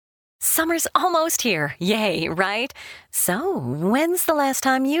Summer's almost here. Yay, right? So, when's the last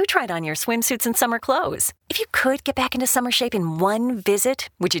time you tried on your swimsuits and summer clothes? If you could get back into summer shape in one visit,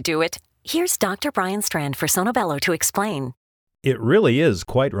 would you do it? Here's Dr. Brian Strand for Sonobello to explain. It really is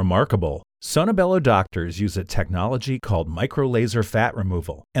quite remarkable. Sonobello doctors use a technology called microlaser fat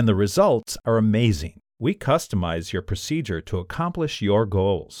removal, and the results are amazing. We customize your procedure to accomplish your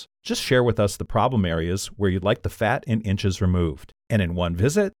goals. Just share with us the problem areas where you'd like the fat in inches removed. And in one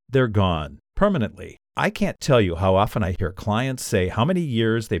visit, they're gone, permanently. I can't tell you how often I hear clients say how many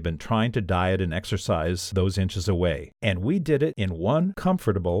years they've been trying to diet and exercise those inches away. And we did it in one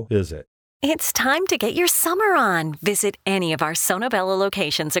comfortable visit. It's time to get your summer on. Visit any of our Sonobello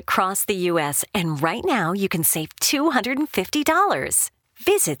locations across the U.S., and right now you can save $250.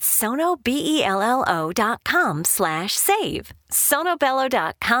 Visit sonobello.com/save.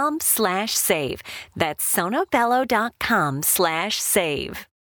 sonobello.com/save. That's sonobello.com/save.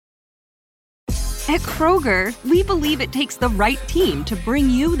 At Kroger, we believe it takes the right team to bring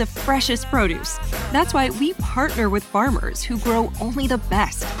you the freshest produce. That's why we partner with farmers who grow only the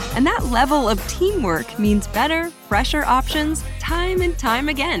best. And that level of teamwork means better, fresher options time and time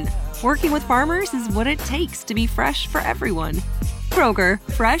again. Working with farmers is what it takes to be fresh for everyone. Kroger,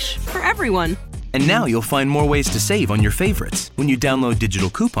 fresh for everyone. And now you'll find more ways to save on your favorites. When you download digital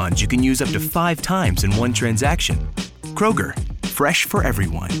coupons, you can use up to 5 times in one transaction. Kroger, fresh for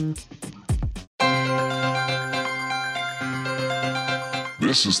everyone.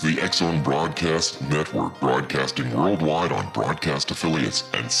 This is the X-Zone Broadcast Network, broadcasting worldwide on broadcast affiliates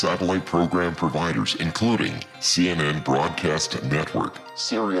and satellite program providers, including CNN Broadcast Network,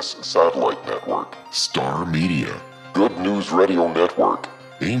 Sirius Satellite Network, Star Media, Good News Radio Network,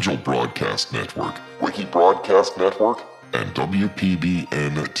 Angel Broadcast Network, Wiki Broadcast Network, and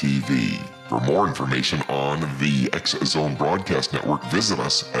WPBN TV. For more information on the X-Zone Broadcast Network, visit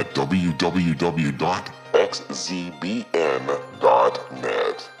us at www.xzbn.net.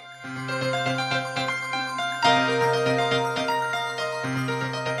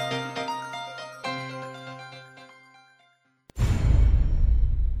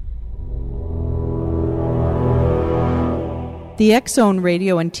 The X-Zone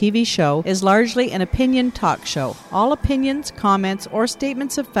radio and TV show is largely an opinion talk show. All opinions, comments, or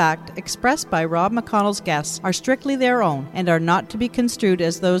statements of fact expressed by Rob McConnell's guests are strictly their own and are not to be construed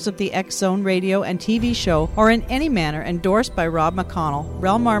as those of the X-Zone radio and TV show or in any manner endorsed by Rob McConnell,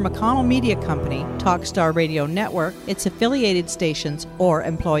 Relmar McConnell Media Company, Talkstar Radio Network, its affiliated stations, or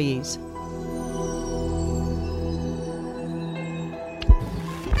employees.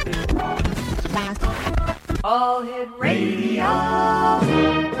 All Hit Radio.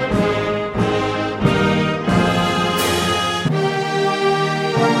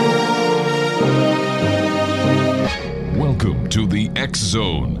 Welcome to the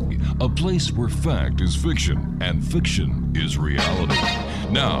X-Zone, a place where fact is fiction and fiction is reality.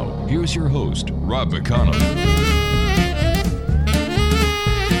 Now, here's your host, Rob McConnell.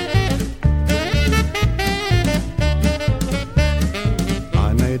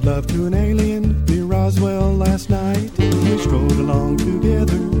 I made love to an alien near Roswell last night. We strolled along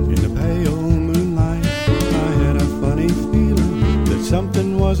together in the pale moonlight. I had a funny feeling that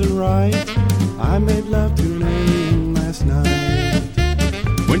something wasn't right. I made love to an alien last night.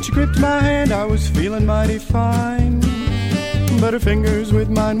 When she gripped my hand, I was feeling mighty fine, but her fingers with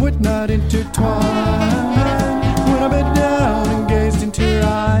mine would not intertwine. When I bent down and gazed into her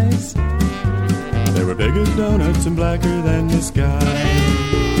eyes, they were big as donuts and blacker than the sky.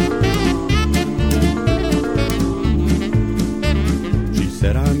 She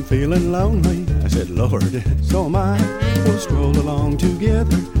said, I'm feeling lonely. I said, Lord, so am I. We'll stroll along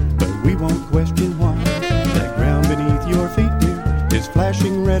together, but we won't question why. That ground beneath your feet, dear, is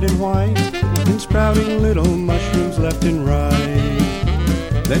flashing red and white and sprouting little mushrooms left and right.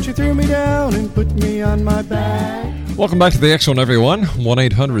 Then she threw me down and put me on my back. Welcome back to the X-Zone, everyone.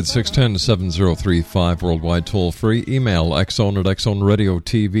 1-800-610-7035, worldwide toll-free. Email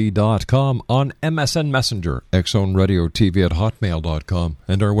xzone@xzoneradiotv.com, on MSN Messenger, xzoneradiotv@hotmail.com,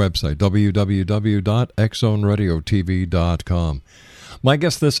 and our website, www.xzoneradiotv.com. My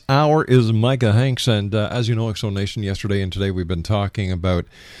guest this hour is MICAH HANKS, and as you know, X-Zone Nation, yesterday and today we've been talking about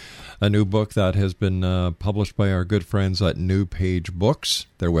a new book that has been published by our good friends at New Page Books.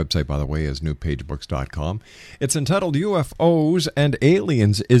 Their website, by the way, is newpagebooks.com. It's entitled UFOs and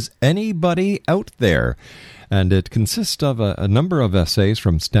Aliens, Is Anybody Out There? And it consists of a number of essays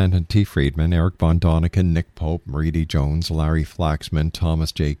from Stanton T. Friedman, Eric Von Doniken, Nick Pope, Marie D. Jones, Larry Flaxman,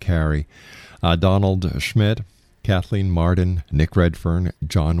 Thomas J. Carey, Donald Schmidt, Kathleen Martin, Nick Redfern,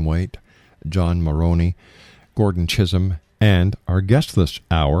 John White, John Maroney, Gordon Chisholm, and our guest this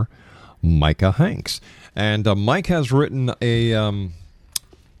hour, MICAH HANKS. And Mike has written a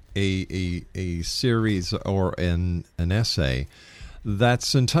series or an essay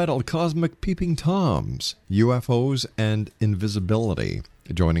that's entitled Cosmic Peeping Toms, UFOs and Invisibility.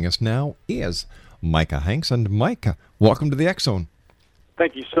 Joining us now is MICAH HANKS. And Micah, welcome to the X Zone.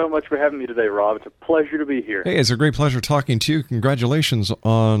 Thank you so much for having me today, Rob. It's a pleasure to be here. Hey, it's a great pleasure talking to you. Congratulations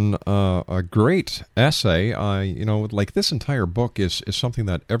on a great essay. Like this entire book is something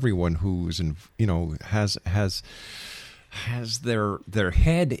that everyone who's has their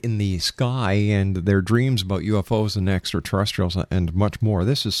head in the sky and their dreams about UFOs and extraterrestrials and much more.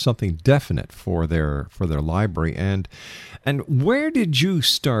 This is something definite for their library. And where did you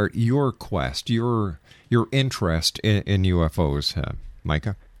start your quest, your interest in UFOs,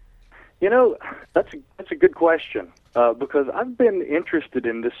 Micah? That's a good question because I've been interested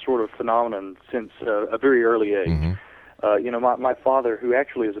in this sort of phenomenon since a very early age. Mm-hmm. My father, who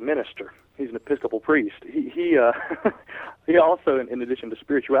actually is a minister, he's an Episcopal priest. He also, in addition to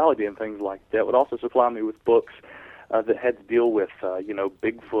spirituality and things like that, would also supply me with books that had to deal with,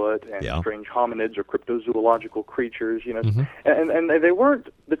 Bigfoot and strange hominids or cryptozoological creatures, Mm-hmm. And they weren't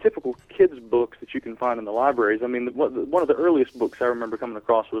the typical kids' books that you can find in the libraries. I mean, one of the earliest books I remember coming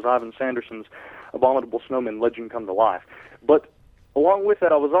across was Ivan Sanderson's Abominable Snowmen, Legend Come to Life. But along with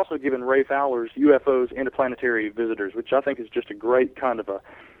that, I was also given Ray Fowler's UFOs, Interplanetary Visitors, which I think is just a great kind of a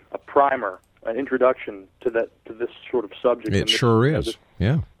primer, an introduction to this sort of subject. It sure is.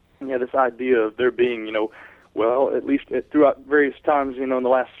 This idea of there being, at least throughout various times, in the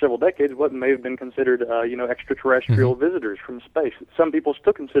last several decades, what may have been considered, extraterrestrial mm-hmm. visitors from space. Some people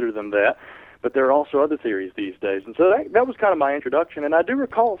still consider them that, but there are also other theories these days. And so that was kind of my introduction. And I do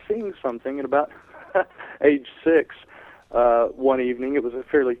recall seeing something at about age 6 one evening. It was a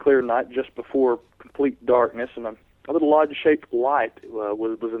fairly clear night just before complete darkness, and a little odd-shaped light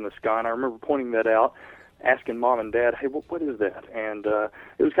was in the sky, and I remember pointing that out, asking Mom and Dad, hey, what is that? And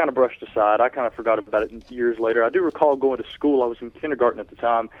it was kind of brushed aside. I kind of forgot about it years later. I do recall going to school. I was in kindergarten at the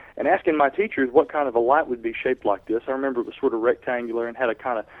time, and asking my teachers what kind of a light would be shaped like this. I remember it was sort of rectangular and had a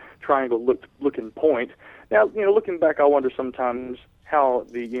kind of triangle-looking point. Now, looking back, I wonder sometimes how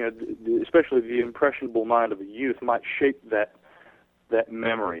especially the impressionable mind of a youth might shape that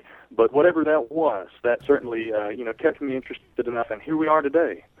memory. But whatever that was, that certainly kept me interested enough, and here we are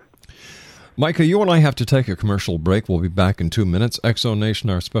today. Micah, you and I have to take a commercial break. We'll be back in 2 minutes. Exo Nation,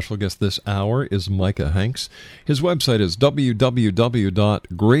 our special guest this hour is MICAH HANKS. His website is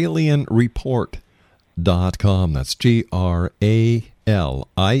www.gralienreport.com. That's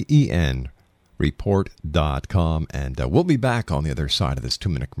GRALIEN report.com. And we'll be back on the other side of this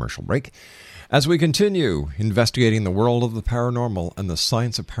 2-minute commercial break as we continue investigating the world of the paranormal and the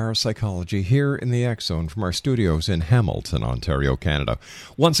science of parapsychology here in the X Zone from our studios in Hamilton, Ontario, Canada.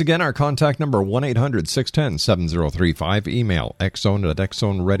 Once again, our contact number 1-800-610-7035. Email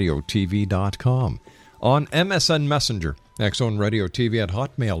xzone@xzoneradiotv.com. On MSN Messenger,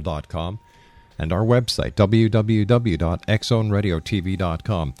 xzoneradiotv@hotmail.com. And our website,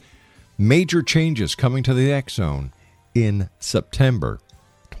 www.xzoneradiotv.com. Major changes coming to the X Zone in September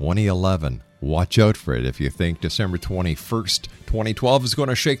 2011. Watch out for it. If you think December 21st, 2012 is going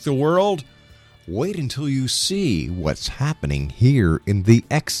to shake the world, wait until you see what's happening here in the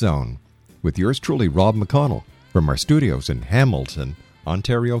X Zone. With yours truly, Rob McConnell, from our studios in Hamilton,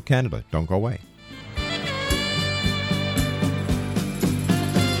 Ontario, Canada. Don't go away.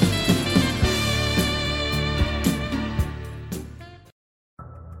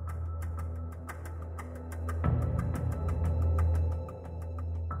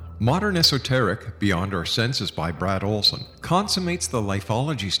 Modern Esoteric, Beyond Our Senses by Brad Olson, consummates the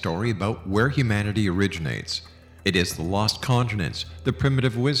lifeology story about where humanity originates. It is the lost continents, the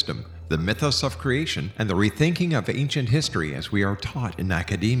primitive wisdom, the mythos of creation, and the rethinking of ancient history as we are taught in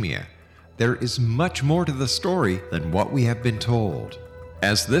academia. There is much more to the story than what we have been told.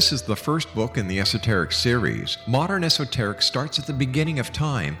 As this is the first book in the Esoteric series, Modern Esoteric starts at the beginning of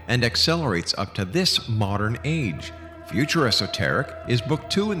time and accelerates up to this modern age. Future Esoteric is book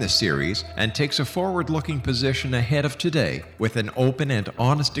 2 in the series and takes a forward-looking position ahead of today with an open and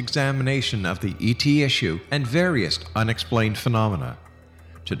honest examination of the ET issue and various unexplained phenomena.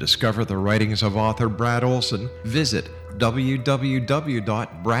 To discover the writings of author Brad Olson, visit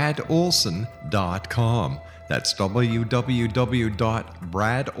www.bradolson.com. That's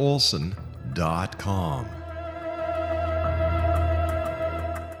www.bradolson.com.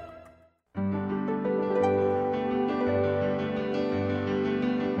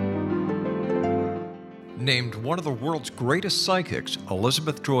 Named one of the world's greatest psychics,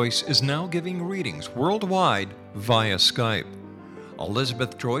 Elizabeth Joyce is now giving readings worldwide via Skype.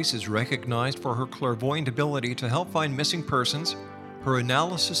 Elizabeth Joyce is recognized for her clairvoyant ability to help find missing persons, her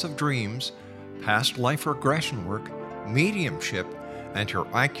analysis of dreams, past life regression work, mediumship, and her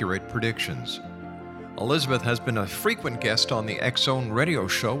accurate predictions. Elizabeth has been a frequent guest on the X Zone radio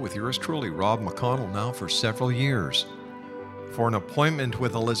show with yours truly, Rob McConnell, now for several years. For an appointment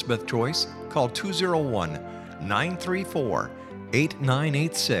with Elizabeth Joyce, call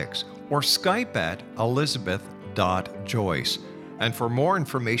 201-934-8986 or Skype at elizabeth.joyce. And for more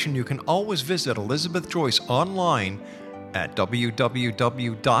information, you can always visit Elizabeth Joyce online at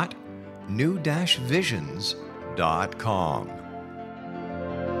www.new-visions.com.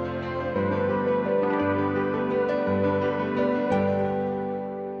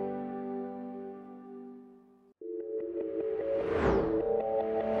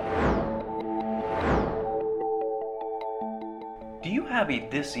 Do you have a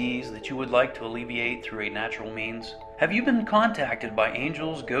dis-ease that you would like to alleviate through a natural means? Have you been contacted by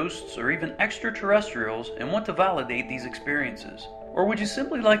angels, ghosts, or even extraterrestrials and want to validate these experiences? Or would you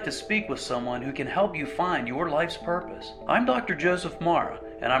simply like to speak with someone who can help you find your life's purpose? I'm Dr. Joseph Mara,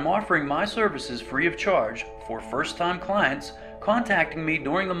 and I'm offering my services free of charge for first-time clients contacting me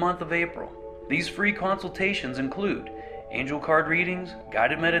during the month of April. These free consultations include angel card readings,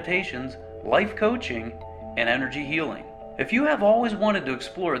 guided meditations, life coaching, and energy healing. If you have always wanted to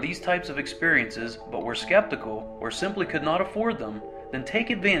explore these types of experiences but were skeptical or simply could not afford them, then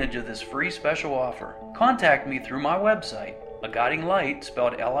take advantage of this free special offer. Contact me through my website, aguidinglight,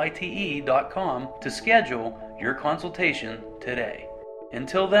 spelled lite.com, to schedule your consultation today.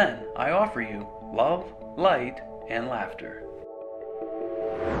 Until then, I offer you love, light, and laughter.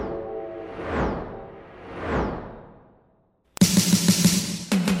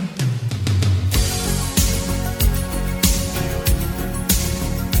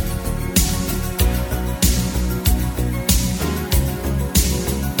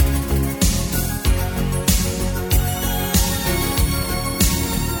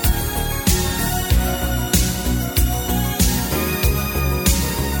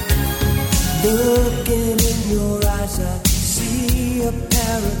 Looking in your eyes, I see a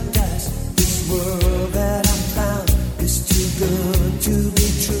paradise. This world that I found is too good to be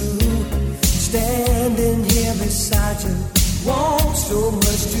true. Standing here beside you, want so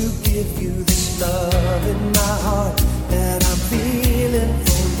much to give you this love in my heart that I'm feeling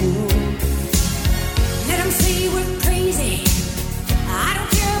for you. Let them say we're crazy, I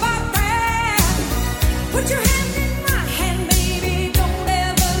don't care about that. Put your hand in my hand, baby, don't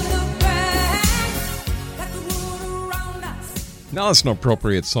ever look back. Got the world around us. Now that's an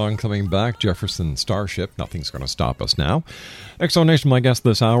appropriate song coming back, Jefferson Starship. Nothing's going to stop us now. Exonation, my guest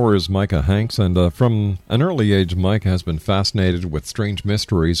this hour is MICAH HANKS, and from an early age, MICAH has been fascinated with strange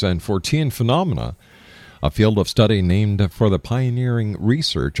mysteries and Fortean phenomena, a field of study named for the pioneering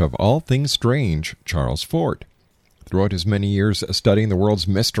research of all things strange, Charles Fort. Throughout his many years studying the world's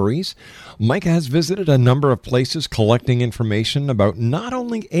mysteries, MICAH has visited a number of places collecting information about not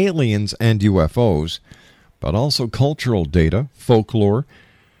only aliens and UFOs, but also cultural data, folklore,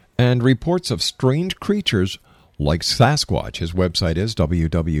 and reports of strange creatures like Sasquatch. His website is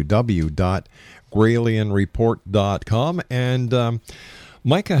www.gralienreport.com, and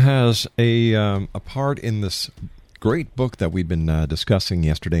MICAH has a part in this great book that we've been discussing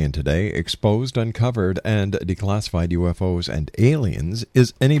yesterday and today, Exposed, Uncovered, and Declassified UFOs and Aliens.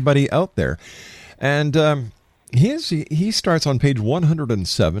 Is Anybody Out There? And he starts on page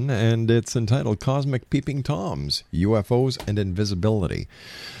 107, and it's entitled Cosmic Peeping Toms, UFOs and Invisibility.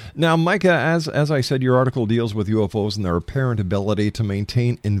 Now, MICAH, as I said, your article deals with UFOs and their apparent ability to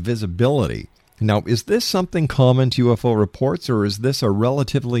maintain invisibility. Now, is this something common to UFO reports, or is this a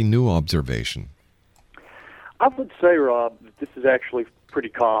relatively new observation? I would say, Rob, that this is actually pretty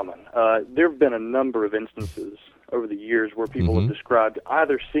common. There have been a number of instances over the years where people have described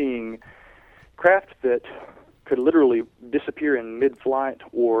either seeing craft that could literally disappear in mid-flight,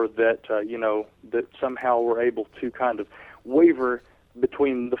 or that, that somehow were able to kind of waver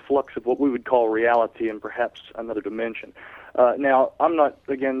between the flux of what we would call reality and perhaps another dimension. Now, I'm not,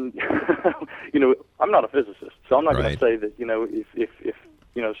 again, I'm not a physicist, so I'm not going to say that, if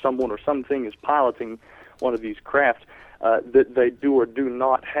someone or something is piloting one of these craft, that they do or do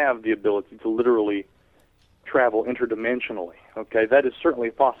not have the ability to literally travel interdimensionally. Okay, that is certainly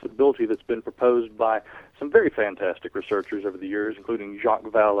a possibility that's been proposed by some very fantastic researchers over the years, including Jacques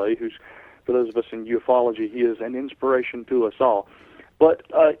Vallée, who's, for those of us in ufology, he is an inspiration to us all. But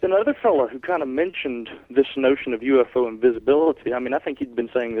another fellow who kind of mentioned this notion of UFO invisibility, I mean, I think he'd been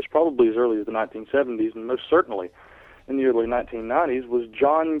saying this probably as early as the 1970s, and most certainly in the early 1990s was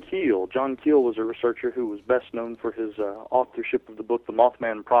John Keel. John Keel was a researcher who was best known for his authorship of the book The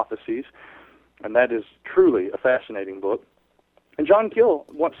Mothman Prophecies, and that is truly a fascinating book. And John Keel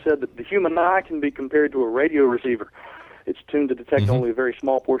once said that the human eye can be compared to a radio receiver. It's tuned to detect only a very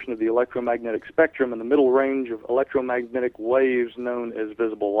small portion of the electromagnetic spectrum and the middle range of electromagnetic waves known as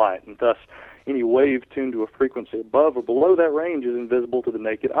visible light, and thus any wave tuned to a frequency above or below that range is invisible to the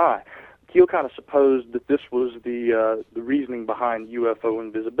naked eye. Keel kind of supposed that this was the reasoning behind UFO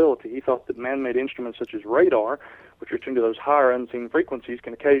invisibility. He thought that man-made instruments such as radar, which are tuned to those higher unseen frequencies,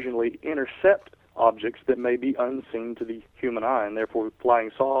 can occasionally intercept objects that may be unseen to the human eye, and therefore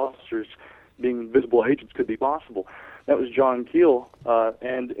flying saucers being invisible agents could be possible. That was John Keel,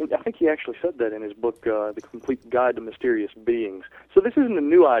 and I think he actually said that in his book, The Complete Guide to Mysterious Beings. So this isn't a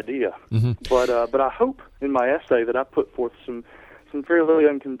new idea, but I hope in my essay that I put forth some fairly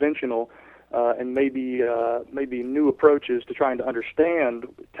unconventional and maybe new approaches to trying to understand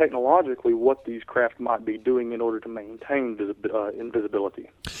technologically what these craft might be doing in order to maintain invisibility.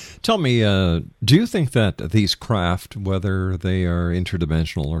 Tell me, do you think that these craft, whether they are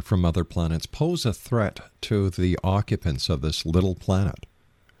interdimensional or from other planets, pose a threat to the occupants of this little planet?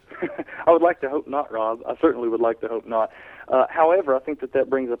 I would like to hope not, Rob. I certainly would like to hope not. However, I think that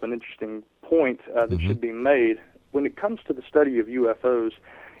brings up an interesting point that should be made. When it comes to the study of UFOs,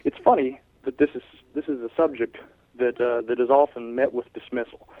 it's funny that this is a subject that is often met with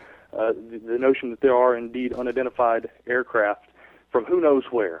dismissal. The notion that there are indeed unidentified aircraft from who knows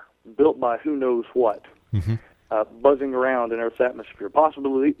where, built by who knows what, buzzing around in Earth's atmosphere,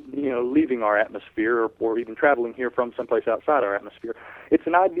 possibly leaving our atmosphere or even traveling here from someplace outside our atmosphere. It's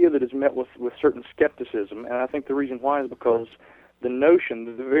an idea that is met with certain skepticism, and I think the reason why is because the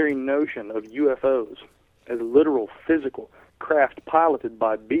very notion of UFOs as literal physical craft piloted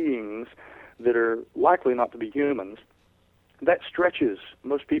by beings that are likely not to be humans, that stretches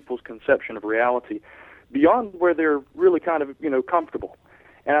most people's conception of reality beyond where they're really kind of comfortable.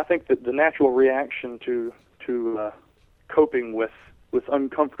 And I think that the natural reaction to coping with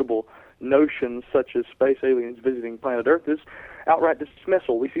uncomfortable notions such as space aliens visiting planet Earth is outright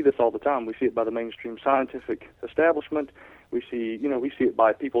dismissal. We see this all the time. We see it by the mainstream scientific establishment. We see it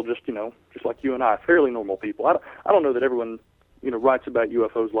by people just like you and I, fairly normal people. I don't know that everyone writes about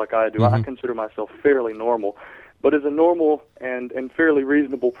UFOs like I do. I consider myself fairly normal, but as a normal and fairly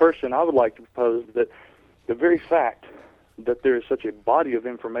reasonable person, I would like to propose that the very fact that there is such a body of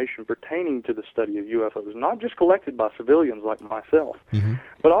information pertaining to the study of UFOs, not just collected by civilians like myself,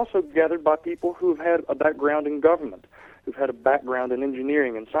 but also gathered by people who've had a background in government, who've had a background in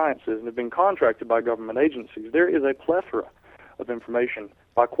engineering and sciences, and have been contracted by government agencies. There is a plethora of information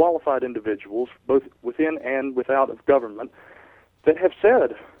by qualified individuals, both within and without of government, that have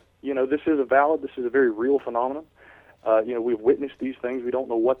said, this is a very real phenomenon. We've witnessed these things. We don't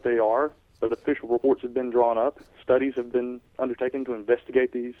know what they are, but official reports have been drawn up. Studies have been undertaken to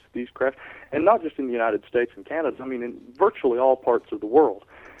investigate these craft, and not just in the United States and Canada. I mean, in virtually all parts of the world.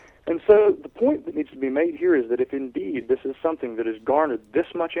 And so the point that needs to be made here is that if indeed this is something that has garnered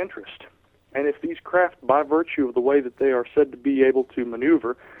this much interest, and if these craft, by virtue of the way that they are said to be able to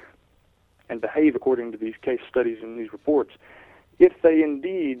maneuver and behave according to these case studies and these reports, if they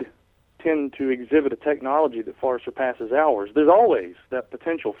indeed tend to exhibit a technology that far surpasses ours, there's always that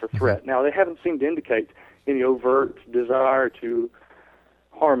potential for threat. Now, they haven't seemed to indicate any overt desire to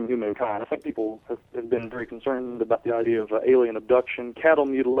harm humankind. I think people have been very concerned about the idea of alien abduction, cattle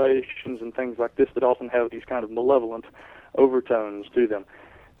mutilations, and things like this that often have these kind of malevolent overtones to them.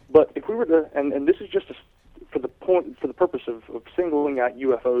 But if we were to, and this is just for the purpose of singling out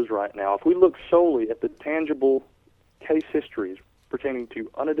UFOs right now, if we look solely at the tangible case histories pertaining to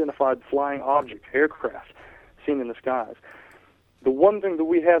unidentified flying objects, aircraft seen in the skies, the one thing that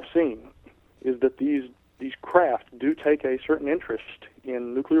we have seen is that these craft do take a certain interest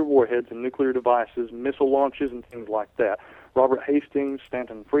in nuclear warheads and nuclear devices, missile launches, and things like that. Robert Hastings,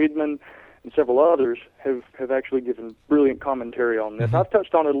 Stanton Friedman, and several others have actually given brilliant commentary on this. I've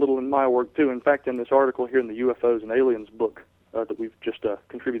touched on it a little in my work, too. In fact, in this article here in the UFOs and Aliens book that we've just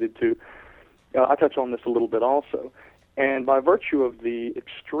contributed to, I touch on this a little bit also. And by virtue of the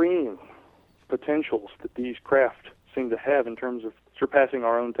extreme potentials that these craft seem to have in terms of surpassing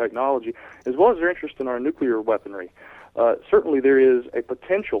our own technology, as well as their interest in our nuclear weaponry, certainly there is a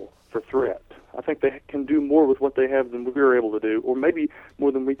potential for threat. I think they can do more with what they have than we were able to do, or maybe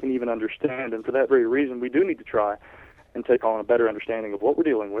more than we can even understand. And for that very reason, we do need to try and take on a better understanding of what we're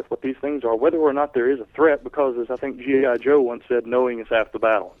dealing with, what these things are, whether or not there is a threat, because, as I think G.I. Joe once said, knowing is half the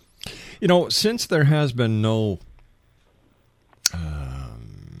battle. Since there has been no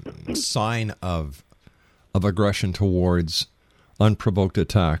sign of of aggression towards unprovoked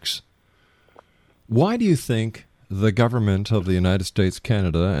attacks. Why do you think the government of the United States,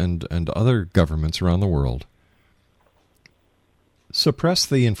 Canada, and other governments around the world suppress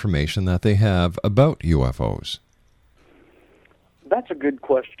the information that they have about UFOs? That's a good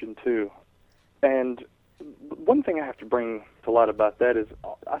question, too. And one thing I have to bring to light about that is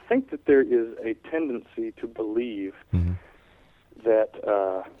I think that there is a tendency to believe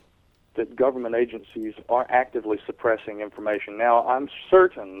that that government agencies are actively suppressing information. Now, I'm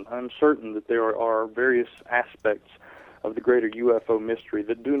certain that there are various aspects of the greater UFO mystery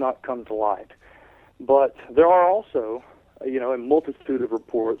that do not come to light. But there are also, a multitude of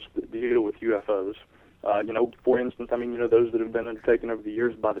reports that deal with UFOs. For instance, those that have been undertaken over the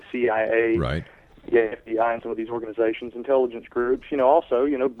years by the CIA, right, the FBI, and some of these organizations, intelligence groups. Also,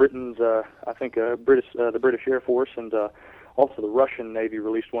 Britain's, the British Air Force, and also the Russian Navy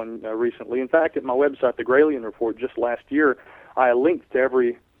released one recently. In fact, at my website, the Graylian Report, just last year, I linked to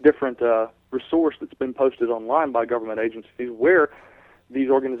every different resource that's been posted online by government agencies where these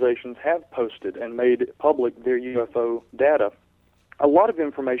organizations have posted and made public their UFO data. A lot of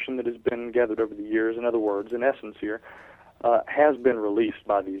information that has been gathered over the years, in other words, in essence here, has been released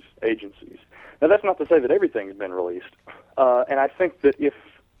by these agencies. Now, that's not to say that everything's been released. And I think that if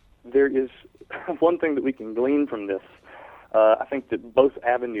there is one thing that we can glean from this, I think that both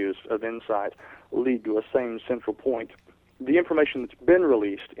avenues of insight lead to a same central point. The information that's been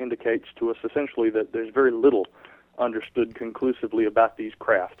released indicates to us essentially that there's very little understood conclusively about these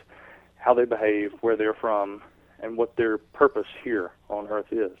craft, how they behave, where they're from, and what their purpose here on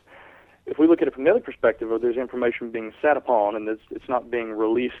Earth is. If we look at it from the other perspective, where there's information being sat upon and it's not being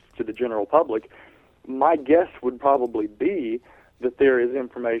released to the general public, my guess would probably be that there is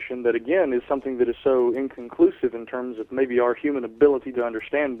information that, again, is something that is so inconclusive in terms of maybe our human ability to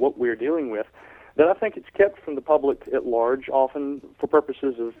understand what we're dealing with, that I think it's kept from the public at large, often for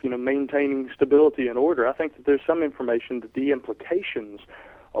purposes of, maintaining stability and order. I think that there's some information that the implications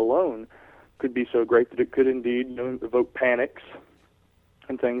alone could be so great that it could indeed evoke panics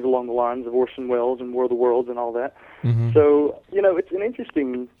and things along the lines of Orson Welles and War of the Worlds and all that. Mm-hmm. So, it's an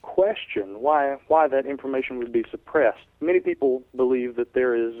interesting question why that information would be suppressed. Many people believe that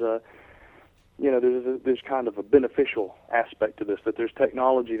there is, there's kind of a beneficial aspect to this, that there's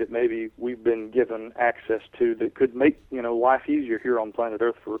technology that maybe we've been given access to that could make, life easier here on planet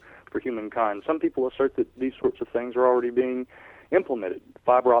Earth for humankind. Some people assert that these sorts of things are already being implemented,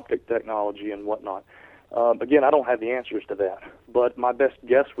 fiber optic technology and whatnot. Again, I don't have the answers to that, but my best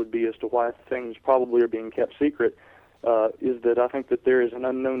guess would be as to why things probably are being kept secret is that I think that there is an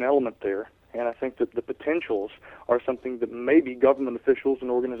unknown element there, and I think that the potentials are something that maybe government officials and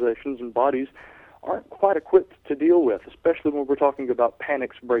organizations and bodies aren't quite equipped to deal with, especially when we're talking about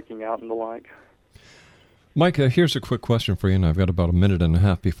panics breaking out and the like. Micah, here's a quick question for you, and I've got about a minute and a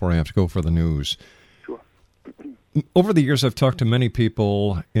half before I have to go for the news. Sure. Over the years, I've talked to many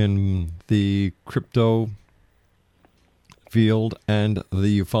people in the crypto field and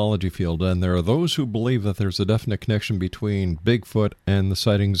the ufology field, and there are those who believe that there's a definite connection between Bigfoot and the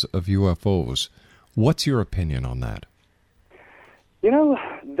sightings of UFOs. What's your opinion on that?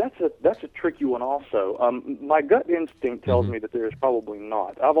 That's a tricky one also. My gut instinct tells me that there is probably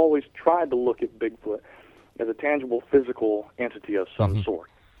not. I've always tried to look at Bigfoot as a tangible physical entity of some sort.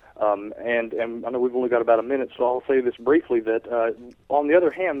 And I know we've only got about a minute, so I'll say this briefly, that on the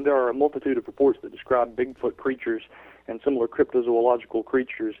other hand, there are a multitude of reports that describe Bigfoot creatures and similar cryptozoological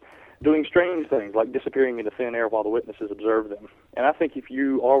creatures doing strange things like disappearing into thin air while the witnesses observe them. And I think if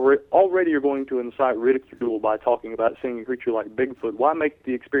you already are going to incite ridicule by talking about seeing a creature like Bigfoot, why make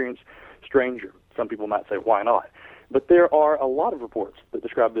the experience stranger? Some people might say, why not? But there are a lot of reports that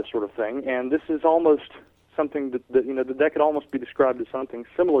describe this sort of thing, and this is almost something that could almost be described as something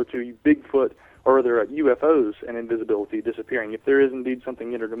similar to Bigfoot, or rather UFOs and invisibility disappearing. If there is indeed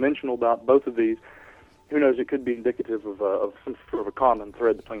something interdimensional about both of these, who knows, it could be indicative of some sort of a common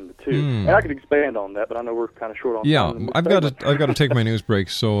thread between the two. And I could expand on that, but I know we're kind of short on time. Yeah, I've got to take my news break,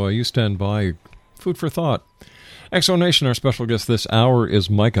 so you stand by. Food for thought. Exonation, our special guest this hour is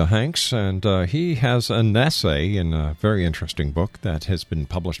MICAH HANKS, and he has an essay in a very interesting book that has been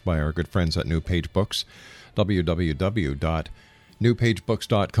published by our good friends at New Page Books,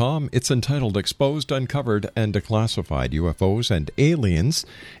 www.newpagebooks.com. It's entitled Exposed, Uncovered, and Declassified UFOs and Aliens.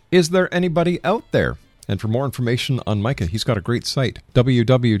 Is there anybody out there? And for more information on MICAH, he's got a great site,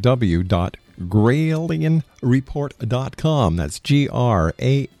 www.gralienreport.com. That's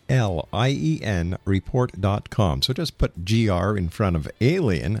GRALIEN report.com. So just put GR in front of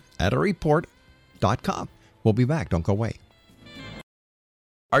alien at a report.com. We'll be back. Don't go away.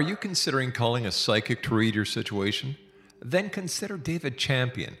 Are you considering calling a psychic to read your situation? Then consider David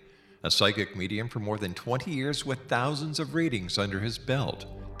Champion, a psychic medium for more than 20 years with thousands of readings under his belt.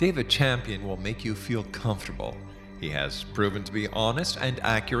 David Champion will make you feel comfortable. He has proven to be honest and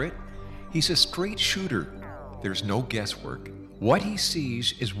accurate. He's a straight shooter. There's no guesswork. What he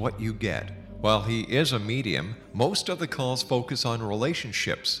sees is what you get. While he is a medium, most of the calls focus on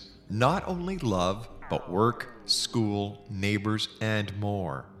relationships, not only love, but work, school, neighbors, and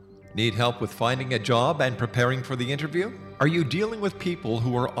more. Need help with finding a job and preparing for the interview? Are you dealing with people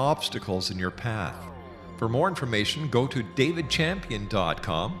who are obstacles in your path? For more information, go to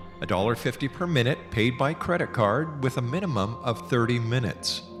davidchampion.com, $1.50 per minute paid by credit card with a minimum of 30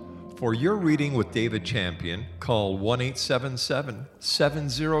 minutes. For your reading with David Champion, call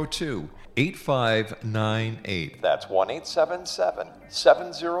 1-877-702-8598. That's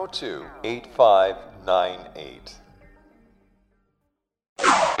 1-877-702-8598.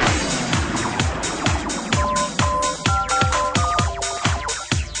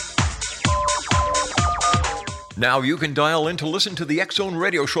 Now you can dial in to listen to the X-Zone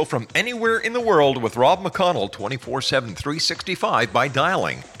Radio Show from anywhere in the world with Rob McConnell 24/7, 365 by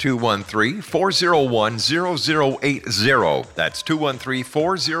dialing 213-401-0080. That's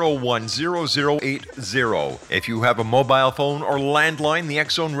 213-401-0080. If you have a mobile phone or landline, the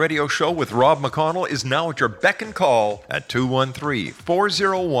X-Zone Radio Show with Rob McConnell is now at your beck and call at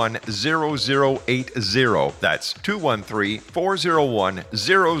 213-401-0080. That's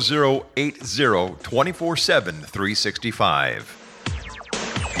 213-401-0080, 24/7, 365.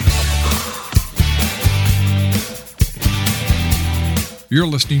 You're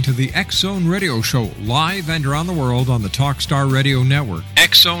listening to the X-Zone Radio Show, live and around the world on the Talkstar Radio Network,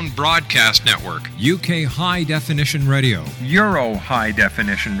 X-Zone Broadcast Network, UK High Definition Radio, Euro High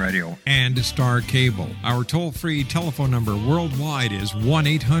Definition Radio, and Star Cable. Our toll-free telephone number worldwide is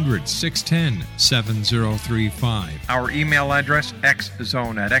 1-800-610-7035. Our email address,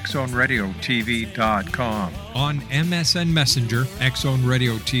 xzone@xzoneradiotv.com. On MSN Messenger,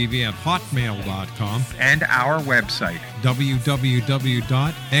 xzoneradiotv@hotmail.com, and our website,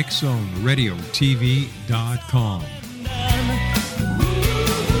 www.xzoneradiotv.com.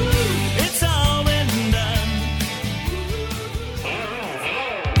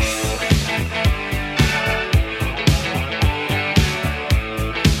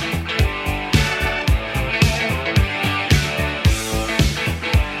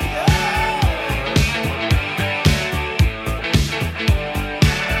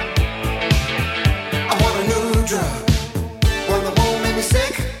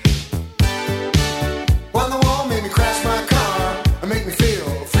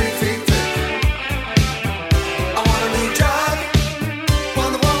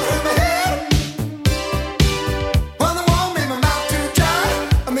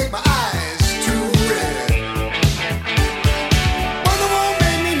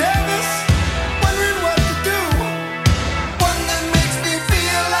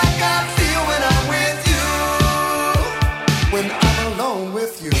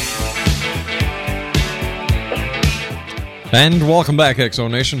 And welcome back,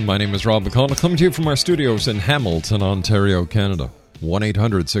 X-Zone Nation. My name is Rob McConnell, coming to you from our studios in Hamilton, Ontario, Canada.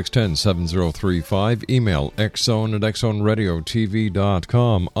 1-800-610-7035. Email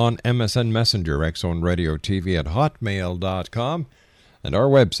xzone@xzoneradiotv.com. On MSN Messenger, xzoneradiotv@hotmail.com. And our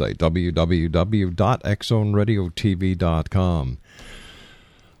website, www.xzoneradiotv.com.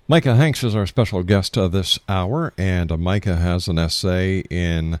 MICAH HANKS is our special guest this hour, and MICAH has an essay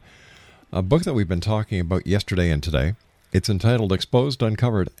in a book that we've been talking about yesterday and today. It's entitled Exposed,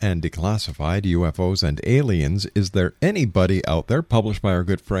 Uncovered, and Declassified, UFOs and Aliens. Is There Anybody Out There? Published by our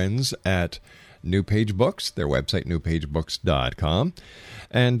good friends at New Page Books, their website, newpagebooks.com.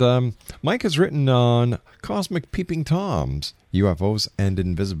 And Mike has written on Cosmic Peeping Toms, UFOs and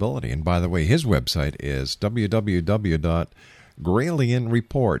Invisibility. And by the way, his website is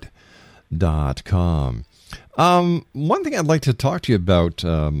www.gralienreport.com. One thing I'd like to talk to you about,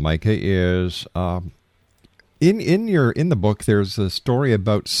 Micah, is... In the book, there's a story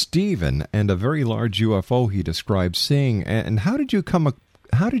about Stephen and a very large UFO he describes seeing. And how did you come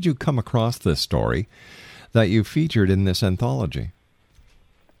across this story that you featured in this anthology?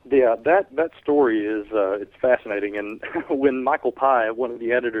 Yeah, that story is it's fascinating. And when Michael Pye, one of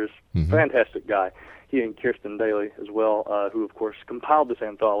the editors, fantastic guy, he and Kirsten Daly as well, who of course compiled this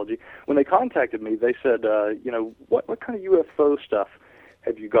anthology, when they contacted me, they said, what kind of UFO stuff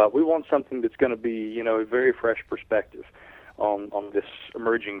have you got? We want something that's going to be, a very fresh perspective on this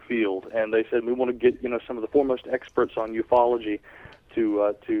emerging field. And they said, we want to get, some of the foremost experts on ufology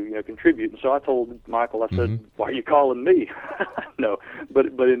to contribute. And so I told Michael, I said, why are you calling me? No, but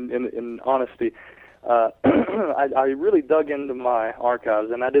in honesty, I really dug into my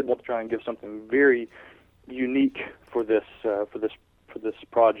archives, and I did want to try and give something very unique for this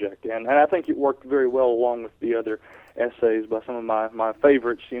project, and I think it worked very well along with the other essays by some of my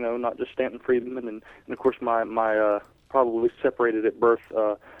favorites. Not just Stanton Friedman, and of course my probably separated at birth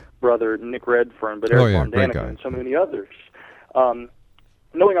brother Nick Redfern, but Eric von Daniken and so many others.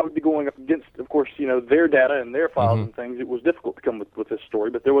 Knowing I would be going up against, of course, their data and their files and things, it was difficult to come with this story.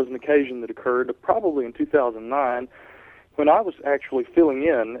 But there was an occasion that occurred probably in 2009 when I was actually filling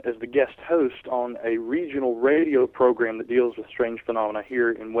in as the guest host on a regional radio program that deals with strange phenomena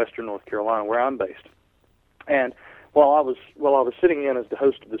here in western North Carolina, where I'm based. And while I was sitting in as the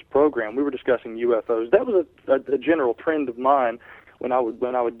host of this program, we were discussing UFOs. That was a general trend of mine. When I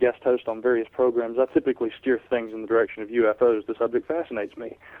would guest host on various programs, I typically steer things in the direction of UFOs. The subject fascinates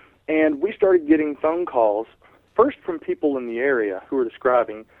me. And we started getting phone calls, first from people in the area who were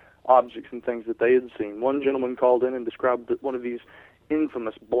describing objects and things that they had seen. One gentleman called in and described one of these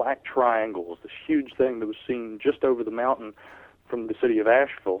infamous black triangles, this huge thing that was seen just over the mountain from the city of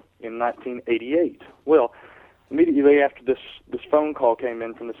Asheville in 1988. Well, immediately after this phone call came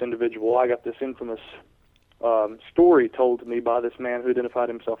in from this individual, I got this infamous story told to me by this man who identified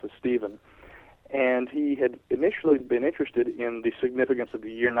himself as Stephen. And he had initially been interested in the significance of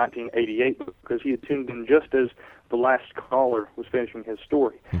the year 1988 because he had tuned in just as the last caller was finishing his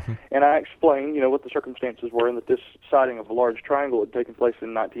story. And I explained, what the circumstances were and that this sighting of a large triangle had taken place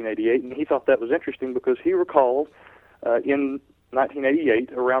in 1988. And he thought that was interesting because he recalled in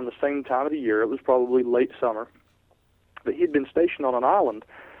 1988, around the same time of the year, it was probably late summer, that he had been stationed on an island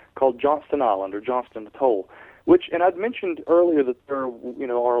called Johnston Island, or Johnston Atoll, and I'd mentioned earlier that there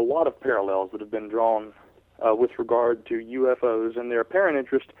are a lot of parallels that have been drawn with regard to UFOs and their apparent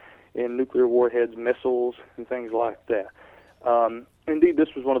interest in nuclear warheads, missiles, and things like that. Indeed,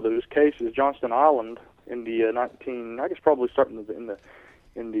 this was one of those cases. Johnston Island in the probably starting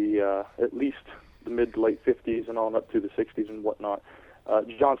in the at least the mid to late 50s and on up to the 60s and whatnot.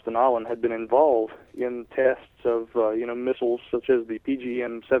 Johnston Island had been involved in tests of missiles such as the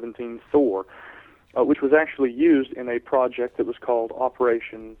PGM-17 Thor, which was actually used in a project that was called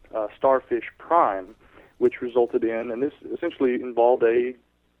Operation Starfish Prime, which resulted in, and this essentially involved a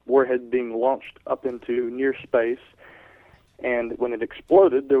warhead being launched up into near space, and when it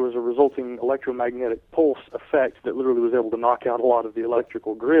exploded, there was a resulting electromagnetic pulse effect that literally was able to knock out a lot of the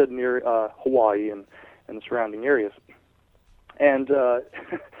electrical grid near Hawaii and the surrounding areas. And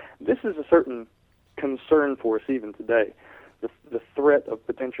this is a certain concern for us even today, the threat of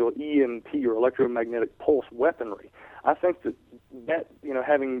potential EMP or electromagnetic pulse weaponry. I think that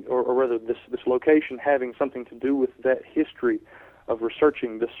having, or rather this location having something to do with that history of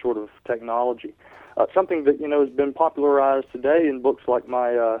researching this sort of technology. Something that has been popularized today in books like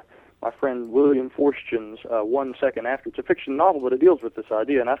my friend William Forstchen's 1 Second After. It's a fiction novel, but it deals with this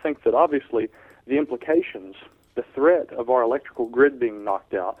idea, and I think that obviously the implications, the threat of our electrical grid being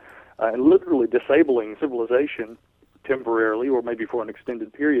knocked out and literally disabling civilization temporarily or maybe for an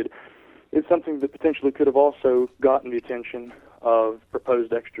extended period is something that potentially could have also gotten the attention of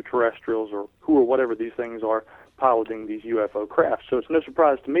proposed extraterrestrials or who or whatever these things are piloting these UFO craft. So it's no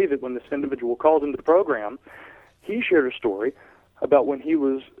surprise to me that when this individual called into the program, he shared a story about when he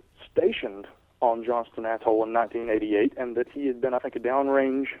was stationed on Johnston Atoll in 1988 and that he had been, I think, a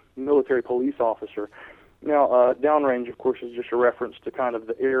downrange military police officer. Now, downrange, of course, is just a reference to kind of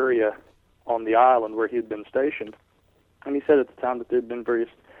the area on the island where he had been stationed. And he said at the time that there had been various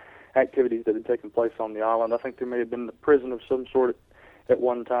activities that had taken place on the island. I think there may have been a prison of some sort at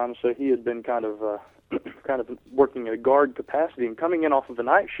one time, so he had been kind of working at a guard capacity and coming in off of a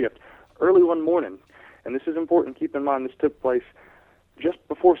night shift early one morning. And this is important. Keep in mind this took place just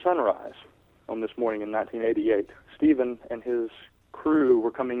before sunrise on this morning in 1988. Stephen and his crew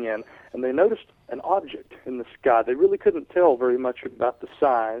were coming in, and they noticed an object in the sky. They really couldn't tell very much about the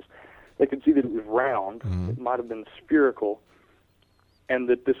size. They could see that it was round. It might have been spherical. And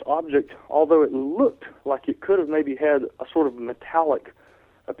that this object, although it looked like it could have maybe had a sort of metallic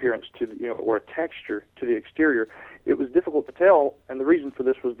appearance to or a texture to the exterior, it was difficult to tell. And the reason for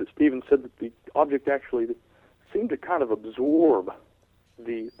this was that Stephen said that the object actually seemed to kind of absorb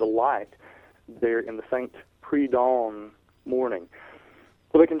the light there in the faint pre-dawn morning.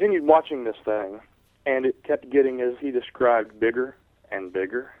 Well, they continued watching this thing, and it kept getting, as he described, bigger and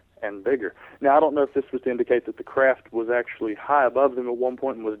bigger and bigger. Now, I don't know if this was to indicate that the craft was actually high above them at one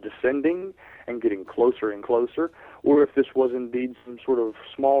point and was descending and getting closer and closer, or if this was indeed some sort of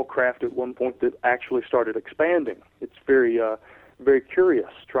small craft at one point that actually started expanding. It's very, very curious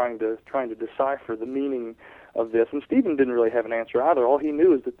trying to decipher the meaning of this. And Stephen didn't really have an answer either. All he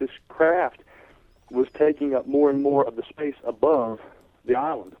knew is that this craft was taking up more and more of the space above the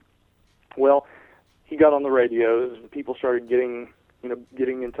island. Well, he got on the radios, and people started getting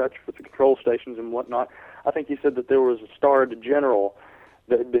in touch with the control stations and whatnot. I think he said that there was a starred general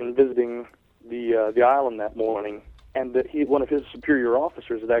that had been visiting the island that morning, and that one of his superior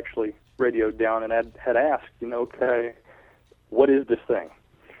officers had actually radioed down and had asked, okay, what is this thing?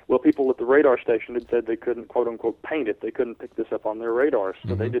 Well, people at the radar station had said they couldn't, quote-unquote, paint it. They couldn't pick this up on their radars,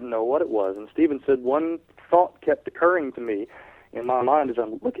 so they didn't know what it was. And Stephen said, one thought kept occurring to me in my mind as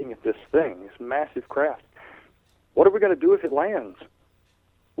I'm looking at this thing, this massive craft. What are we going to do if it lands?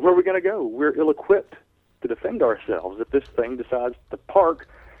 Where are we going to go? We're ill-equipped to defend ourselves if this thing decides to park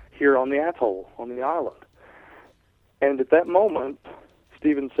here on the atoll, on the island. And at that moment,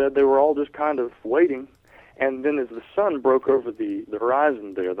 Stephen said they were all just kind of waiting. And then as the sun broke over the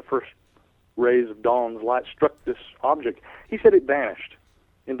horizon there, the first rays of dawn's light struck this object, he said it vanished.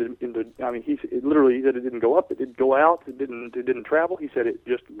 He literally said it didn't go up, it didn't go out, it didn't travel. He said it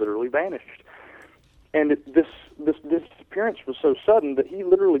just literally vanished. And this disappearance was so sudden that he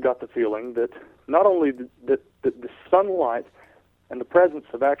literally got the feeling that not only that the sunlight and the presence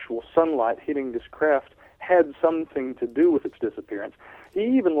of actual sunlight hitting this craft had something to do with its disappearance. He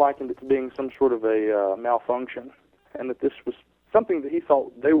even likened it to being some sort of a malfunction, and that this was something that he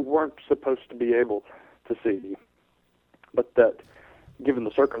thought they weren't supposed to be able to see, but that, given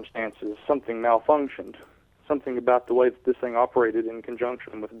the circumstances, something malfunctioned, something about the way that this thing operated in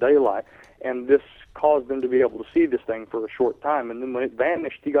conjunction with daylight, and this caused them to be able to see this thing for a short time. And then when it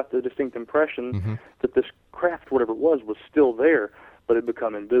vanished, he got the distinct impression that this craft, whatever it was still there, but had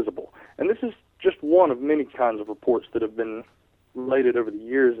become invisible. And this is just one of many kinds of reports that have been related over the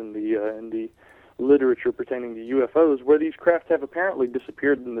years in the literature pertaining to UFOs, where these craft have apparently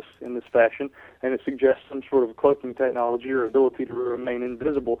disappeared in this fashion, and it suggests some sort of cloaking technology or ability to remain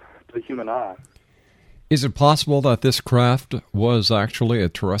invisible to the human eye. Is it possible that this craft was actually a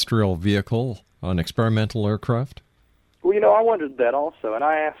terrestrial vehicle, an experimental aircraft? Well, I wondered that also, and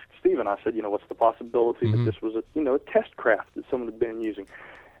I asked Stephen, I said, what's the possibility that this was a test craft that someone had been using?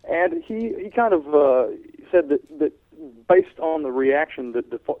 And he kind of said that based on the reaction that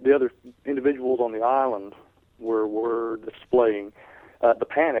the other individuals on the island were displaying, the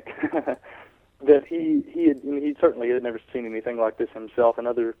panic, that he certainly had never seen anything like this himself, and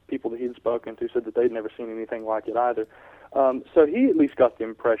other people that he had spoken to said that they'd never seen anything like it either. So he at least got the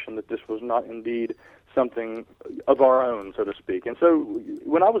impression that this was not indeed something of our own, so to speak. And so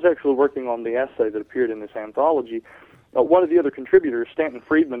when I was actually working on the essay that appeared in this anthology, one of the other contributors, Stanton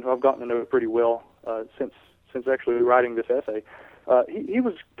Friedman, who I've gotten to know pretty well since actually writing this essay, he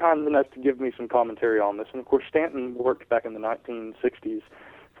was kind enough to give me some commentary on this. And of course, Stanton worked back in the 1960s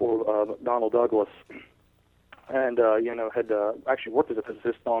for McDonnell Douglas, and had actually worked as a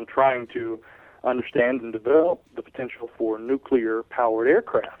physicist on trying to understand and develop the potential for nuclear-powered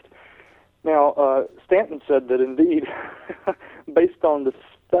aircraft. Now, Stanton said that indeed, based on the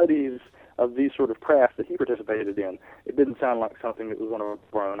studies of these sort of craft that he participated in, it didn't sound like something that was going to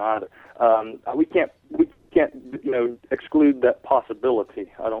grow either. We can't exclude that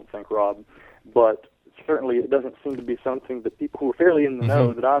possibility, I don't think, Rob, but certainly it doesn't seem to be something that people who are fairly in the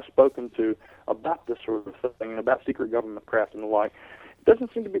know that I've spoken to about this sort of thing and about secret government craft and the like, it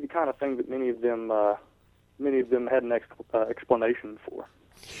doesn't seem to be the kind of thing that many of them had an explanation for.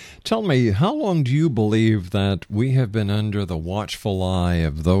 Tell me, how long do you believe that we have been under the watchful eye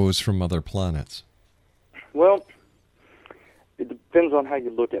of those from other planets? Well, it depends on how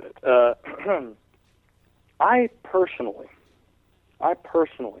you look at it. I personally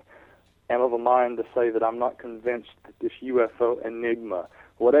am of a mind to say that I'm not convinced that this UFO enigma,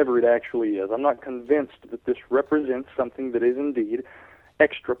 whatever it actually is, I'm not convinced that this represents something that is indeed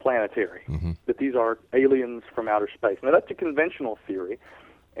extraplanetary, that these are aliens from outer space. Now, that's a conventional theory,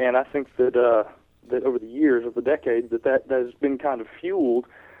 and I think that that over the years, over the decades, that has been kind of fueled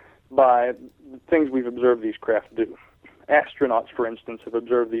by things we've observed these craft do. Astronauts, for instance, have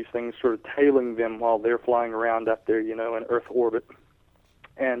observed these things sort of tailing them while they're flying around up there, in Earth orbit.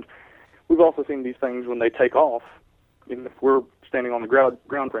 And we've also seen these things when they take off. If we're standing on the ground,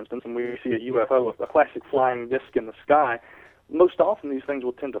 for instance, and we see a UFO, a classic flying disc in the sky, most often these things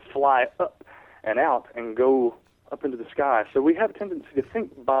will tend to fly up and out and go up into the sky. So we have a tendency to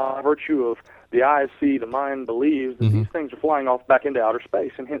think by virtue of the eyes see, the mind believes, that these things are flying off back into outer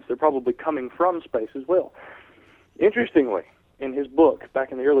space, and hence they're probably coming from space as well. Interestingly, in his book,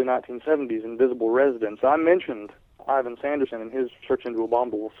 back in the early 1970s, Invisible Residents, I mentioned Ivan Sanderson and his search into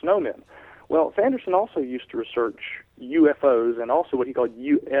abominable snowmen. Well, Sanderson also used to research UFOs and also what he called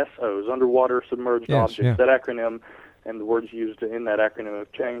USOs, underwater submerged objects. Yeah. That acronym and the words used in that acronym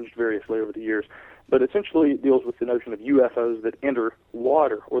have changed variously over the years. But essentially it deals with the notion of UFOs that enter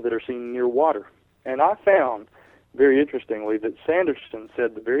water or that are seen near water. And I found, very interestingly, that Sanderson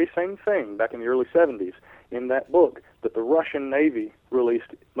said the very same thing back in the early 70s in that book that the Russian Navy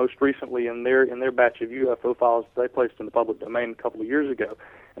released most recently in their batch of UFO files that they placed in the public domain a couple of years ago.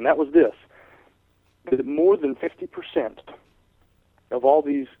 And that was this, that more than 50% of all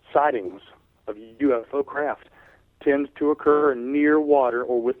these sightings of UFO craft tend to occur near water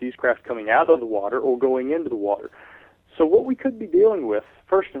or with these craft coming out of the water or going into the water. So what we could be dealing with,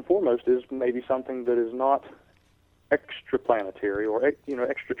 first and foremost, is maybe something that is not extraplanetary or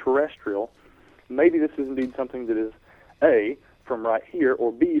extraterrestrial. Maybe this is indeed something that is A, from right here,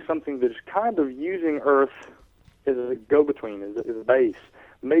 or B, something that is kind of using Earth as a go-between, as a base,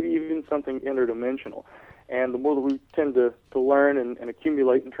 maybe even something interdimensional. And the more that we tend to learn and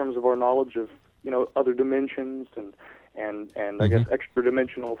accumulate in terms of our knowledge of other dimensions and I guess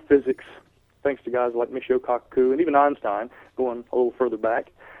extra-dimensional physics, thanks to guys like Michio Kaku and even Einstein, going a little further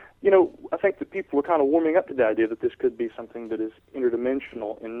back, I think that people are kind of warming up to the idea that this could be something that is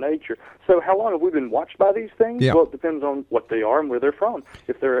interdimensional in nature. So how long have we been watched by these things? Yeah. Well, it depends on what they are and where they're from.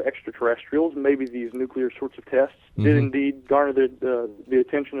 If they're extraterrestrials, maybe these nuclear sorts of tests did indeed garner the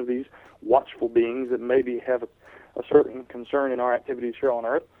attention of these watchful beings that maybe have a certain concern in our activities here on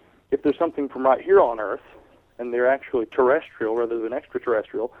Earth. If there's something from right here on Earth, and they're actually terrestrial rather than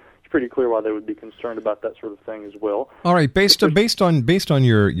extraterrestrial, it's pretty clear why they would be concerned about that sort of thing as well. All right, based on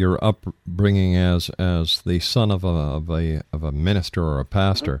your upbringing as the son of a minister or a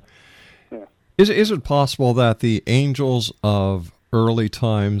pastor, is it possible that the angels of early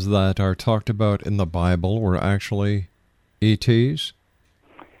times that are talked about in the Bible were actually ETs?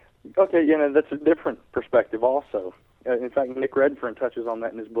 Okay, that's a different perspective also. In fact, Nick Redfern touches on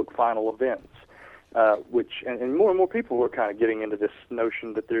that in his book Final Events, which and more and more people are kind of getting into this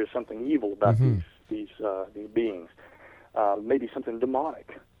notion that there is something evil about these beings, maybe something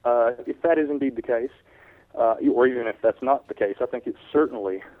demonic. If that is indeed the case, or even if that's not the case, I think it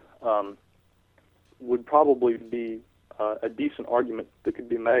certainly would probably be a decent argument that could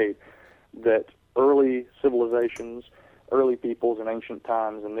be made that early civilizations, early peoples in ancient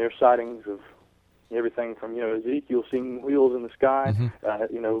times, and their sightings of everything from Ezekiel seeing wheels in the sky,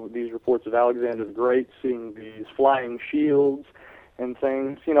 these reports of Alexander the Great seeing these flying shields and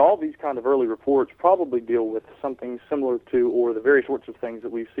things. All these kind of early reports probably deal with something similar to, or the very sorts of things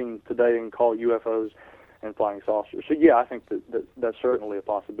that we've seen today and call UFOs and flying saucers. So yeah, I think that's certainly a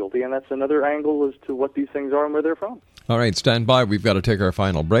possibility, and that's another angle as to what these things are and where they're from. All right, stand by. We've got to take our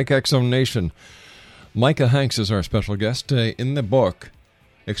final break. X-Zone Nation. MICAH HANKS is our special guest in the book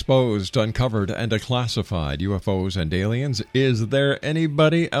Exposed, Uncovered, and Declassified, UFOs and Aliens. Is there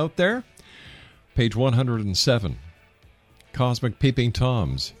anybody out there? Page 107. Cosmic Peeping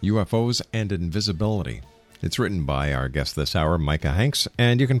Toms, UFOs and Invisibility. It's written by our guest this hour, MICAH HANKS,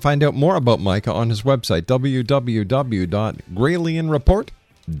 and you can find out more about MICAH on his website,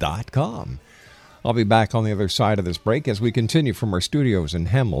 www.gralienreport.com. I'll be back on the other side of this break as we continue from our studios in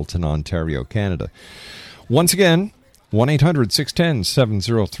Hamilton, Ontario, Canada. Once again,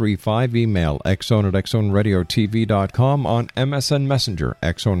 1-800-610-7035. Email xzone@xzoneradiotv.com, on MSN Messenger,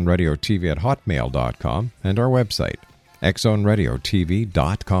 xzoneradiotv@hotmail.com, and our website,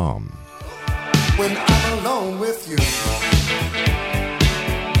 xzoneradiotv.com. When I'm alone with you.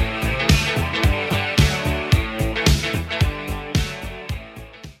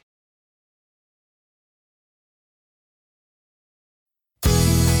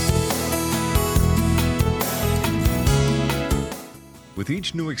 With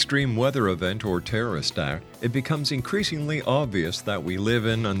each new extreme weather event or terrorist act, it becomes increasingly obvious that we live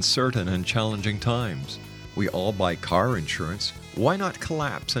in uncertain and challenging times. We all buy car insurance. Why not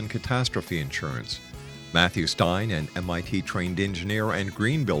collapse and catastrophe insurance? Matthew Stein, an MIT-trained engineer and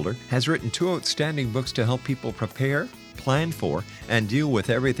green builder, has written 2 outstanding books to help people prepare, plan for, and deal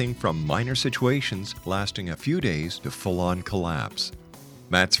with everything from minor situations lasting a few days to full-on collapse.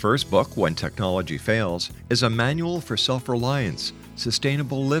 Matt's first book, When Technology Fails, is a manual for self-reliance,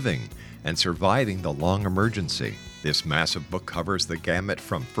 sustainable living, and surviving the long emergency. This massive book covers the gamut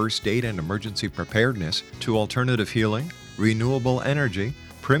from first aid and emergency preparedness to alternative healing, renewable energy,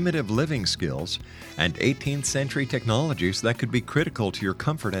 primitive living skills, and 18th century technologies that could be critical to your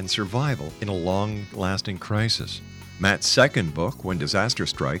comfort and survival in a long-lasting crisis. Matt's second book, When Disaster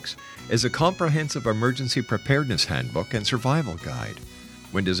Strikes, is a comprehensive emergency preparedness handbook and survival guide.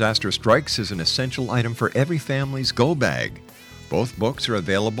 When Disaster Strikes is an essential item for every family's go bag. Both books are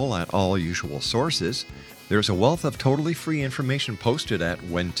available at all usual sources. There's a wealth of totally free information posted at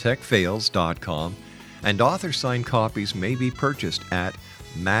whentechfails.com, and author-signed copies may be purchased at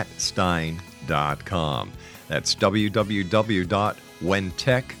mattstein.com. That's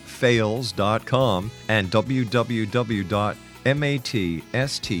www.whentechfails.com and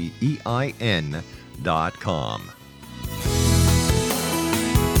www.mattstein.com.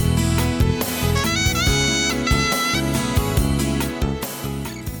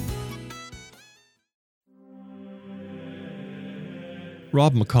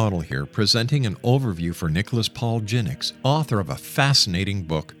 Rob McConnell here, presenting an overview for Nicholas Paul Jennings, author of a fascinating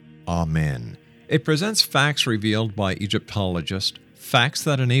book, Amen. It presents facts revealed by Egyptologists, facts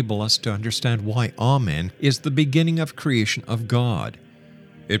that enable us to understand why Amen is the beginning of creation of God.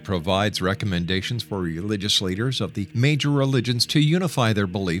 It provides recommendations for religious leaders of the major religions to unify their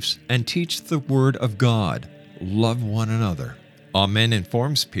beliefs and teach the Word of God. Love one another. Amen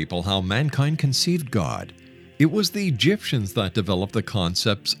informs people how mankind conceived God. It was the Egyptians that developed the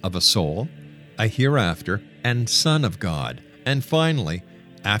concepts of a soul, a hereafter, and Son of God. And finally,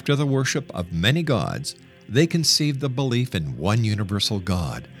 after the worship of many gods, they conceived the belief in one universal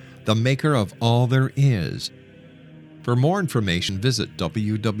God, the maker of all there is. For more information, visit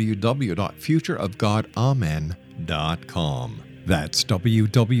www.futureofgodamen.com. That's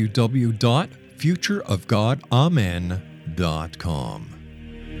www.futureofgodamen.com.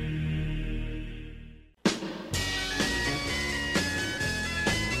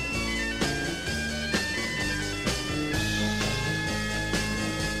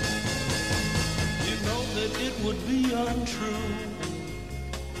 Would be untrue.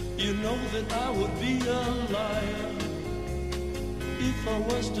 You know that I would be a liar if I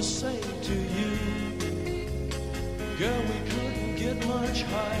was to say to you, girl, we couldn't get much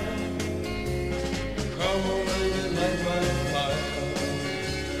higher. Come on, baby, light my fire.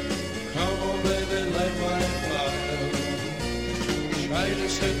 Come on, baby, light my fire. Try to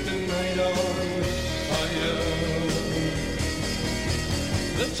set the night on fire.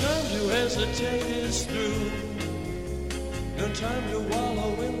 The time to hesitate is through. No time to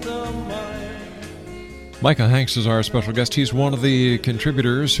wallow in the mire. MICAH HANKS is our special guest. He's one of the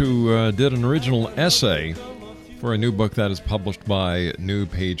contributors who did an original essay for a new book that is published by New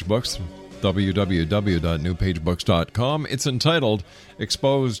Page Books, www.newpagebooks.com. It's entitled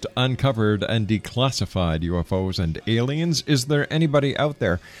Exposed, Uncovered, and Declassified UFOs and Aliens. Is there anybody out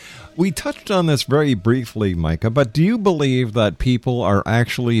there? We touched on this very briefly, MICAH, but do you believe that people are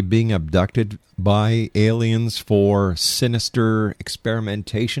actually being abducted by aliens for sinister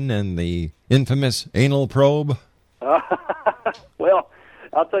experimentation and the infamous anal probe? Well,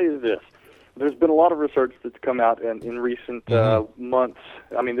 I'll tell you this. There's been a lot of research that's come out in recent months.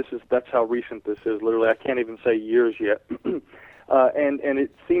 I mean, that's how recent this is. Literally, I can't even say years yet. And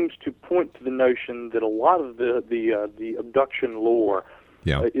it seems to point to the notion that a lot of the abduction lore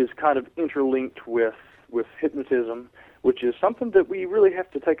is kind of interlinked with hypnotism, which is something that we really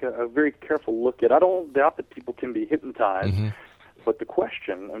have to take a very careful look at. I don't doubt that people can be hypnotized, but the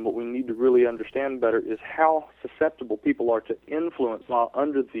question, and what we need to really understand better, is how susceptible people are to influence while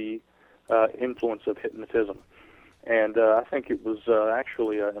under the influence of hypnotism. And I think it was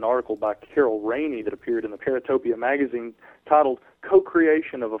actually an article by Carol Rainey that appeared in the Paratopia magazine titled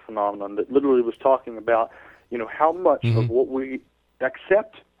Co-Creation of a Phenomenon, that literally was talking about, how much of what we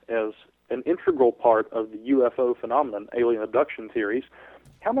accept as an integral part of the UFO phenomenon, alien abduction theories,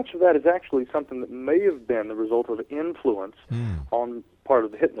 how much of that is actually something that may have been the result of influence on part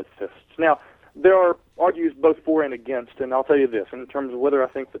of the hypnotists. Now, there are arguments both for and against, and I'll tell you this, in terms of whether I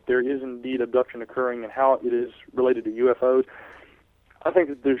think that there is indeed abduction occurring and how it is related to UFOs, I think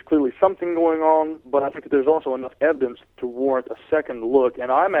that there's clearly something going on, but I think that there's also enough evidence to warrant a second look,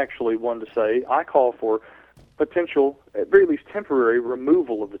 and I'm actually one to say I call for potential, at very least temporary,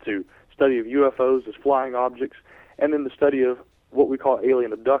 removal of the two. Study of UFOs as flying objects, and then the study of what we call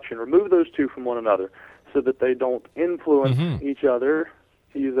alien abduction. Remove those two from one another so that they don't influence each other,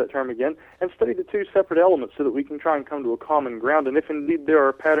 to use that term again, and study the two separate elements so that we can try and come to a common ground. And if indeed there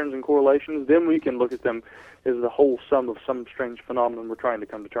are patterns and correlations, then we can look at them as the whole sum of some strange phenomenon we're trying to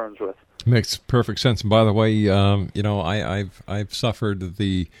come to terms with. Makes perfect sense. And by the way, I've suffered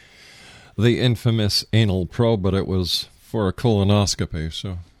the infamous anal probe, but it was for a colonoscopy,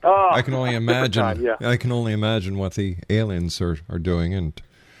 so I can only imagine. I can only imagine what the aliens are doing, and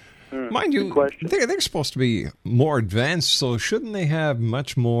mind you, they're supposed to be more advanced, so shouldn't they have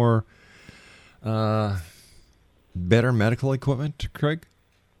much more better medical equipment, Craig?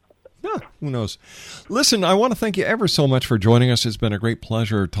 Who knows? Listen, I want to thank you ever so much for joining us. It's been a great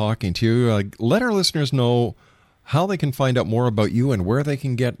pleasure talking to you. Let our listeners know how they can find out more about you and where they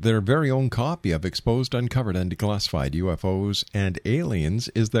can get their very own copy of Exposed, Uncovered, and Declassified UFOs and Aliens.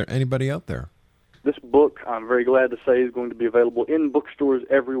 Is there anybody out there? This book, I'm very glad to say, is going to be available in bookstores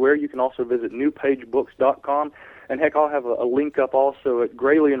everywhere. You can also visit newpagebooks.com. And heck, I'll have a link up also at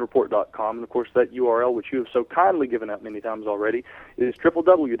gralienreport.com. And, of course, that URL, which you have so kindly given out many times already, is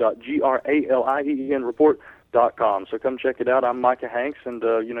www.gralienreport.com. So come check it out. I'm Micah Hanks, and,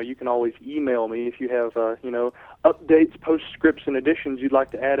 you can always email me if you have, updates, postscripts, and additions you'd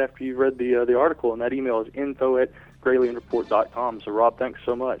like to add after you've read the article. And that email is info@gralienreport.com. So, Rob, thanks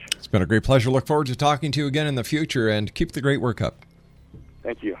so much. It's been a great pleasure. Look forward to talking to you again in the future, and keep the great work up.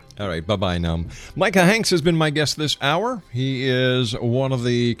 Thank you. All right, bye-bye now. Micah Hanks has been my guest this hour. He is one of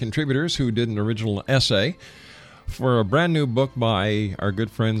the contributors who did an original essay for a brand new book by our good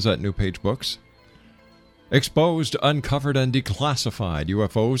friends at New Page Books. Exposed, Uncovered, and Declassified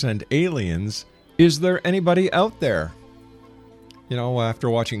UFOs and Aliens. Is there anybody out there? You know, after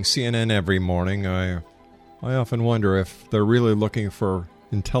watching CNN every morning, I often wonder if they're really looking for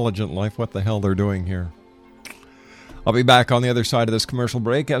intelligent life, what the hell they're doing here. I'll be back on the other side of this commercial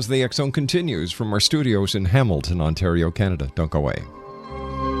break as the X Zone continues from our studios in Hamilton, Ontario, Canada. Don't go away.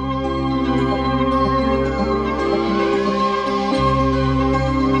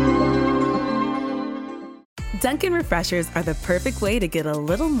 Dunkin' Refreshers are the perfect way to get a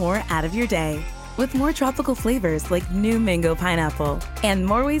little more out of your day. With more tropical flavors like new mango pineapple and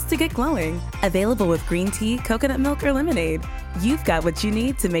more ways to get glowing. Available with green tea, coconut milk, or lemonade. You've got what you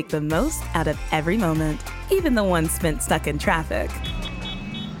need to make the most out of every moment, even the one spent stuck in traffic.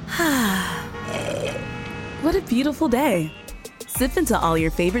 What a beautiful day. Sip into all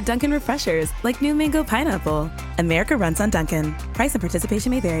your favorite Dunkin' Refreshers like new mango pineapple. America runs on Dunkin'. Price and participation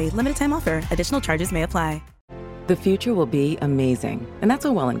may vary. Limited time offer. Additional charges may apply. The future will be amazing, and that's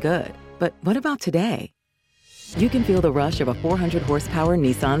all well and good. But what about today? You can feel the rush of a 400-horsepower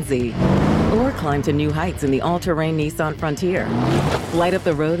Nissan Z. Or climb to new heights in the all-terrain Nissan Frontier. Light up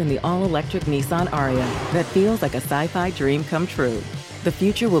the road in the all-electric Nissan Ariya that feels like a sci-fi dream come true. The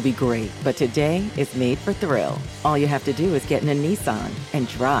future will be great, but today is made for thrill. All you have to do is get in a Nissan and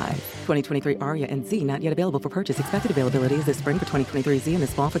drive. 2023 Ariya and Z not yet available for purchase. Expected availability is this spring for 2023 Z and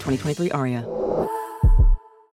this fall for 2023 Ariya.